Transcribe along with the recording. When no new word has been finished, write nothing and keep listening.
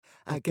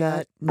I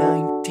got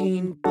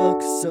 19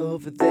 books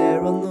over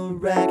there on the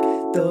rack.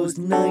 Those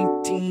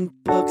 19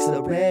 books I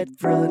read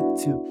front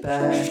to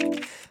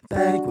back,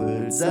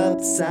 backwards,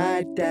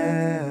 upside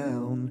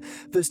down,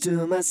 first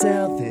to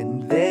myself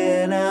and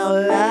then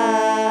out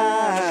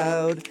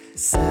loud.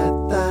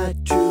 Sci-fi,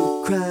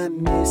 true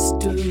crime,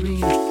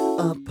 mystery,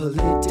 a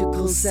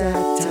political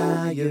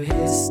satire,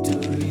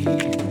 history,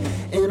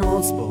 an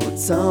old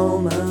sports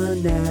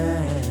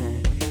almanac,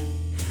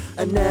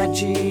 a Nat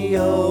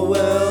Geo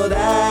World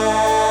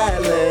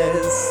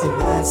Atlas, a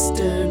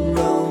Western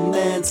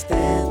romance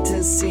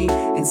fantasy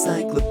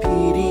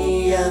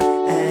encyclopedia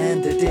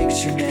and a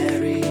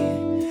dictionary,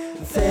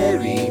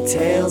 fairy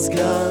tales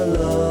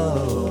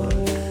galore,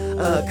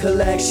 a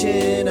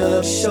collection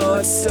of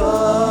short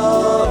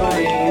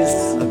stories,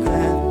 a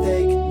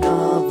graphic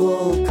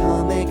novel,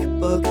 comic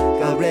book.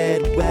 I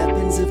read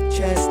Weapons of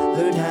Chess,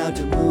 learned how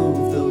to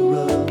move the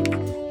rook,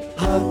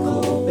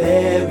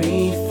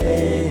 Huckleberry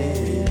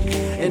Finn,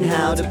 and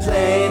how to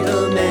play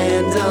the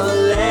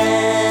mandolin.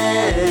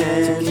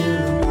 To Kill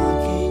a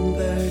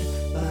Mockingbird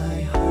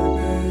by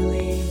Harper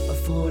Lee, a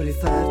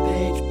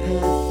 45-page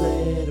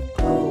pamphlet of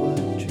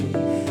poetry.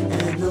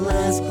 And the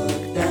last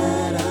book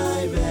that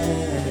I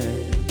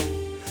read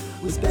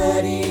was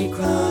Betty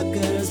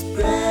Crocker's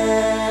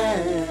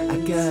Bread. I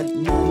got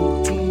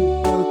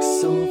 19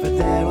 books over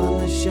there on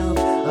the shelf.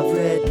 I've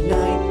read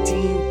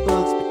 19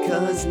 books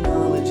because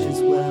knowledge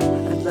is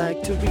wealth. I'd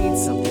like to read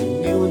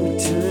something new in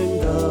return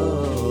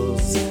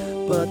those,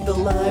 but the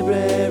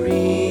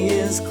library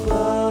is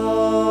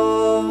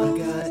closed. I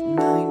got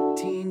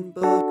 19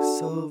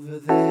 books over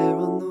there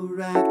on the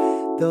rack.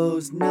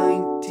 Those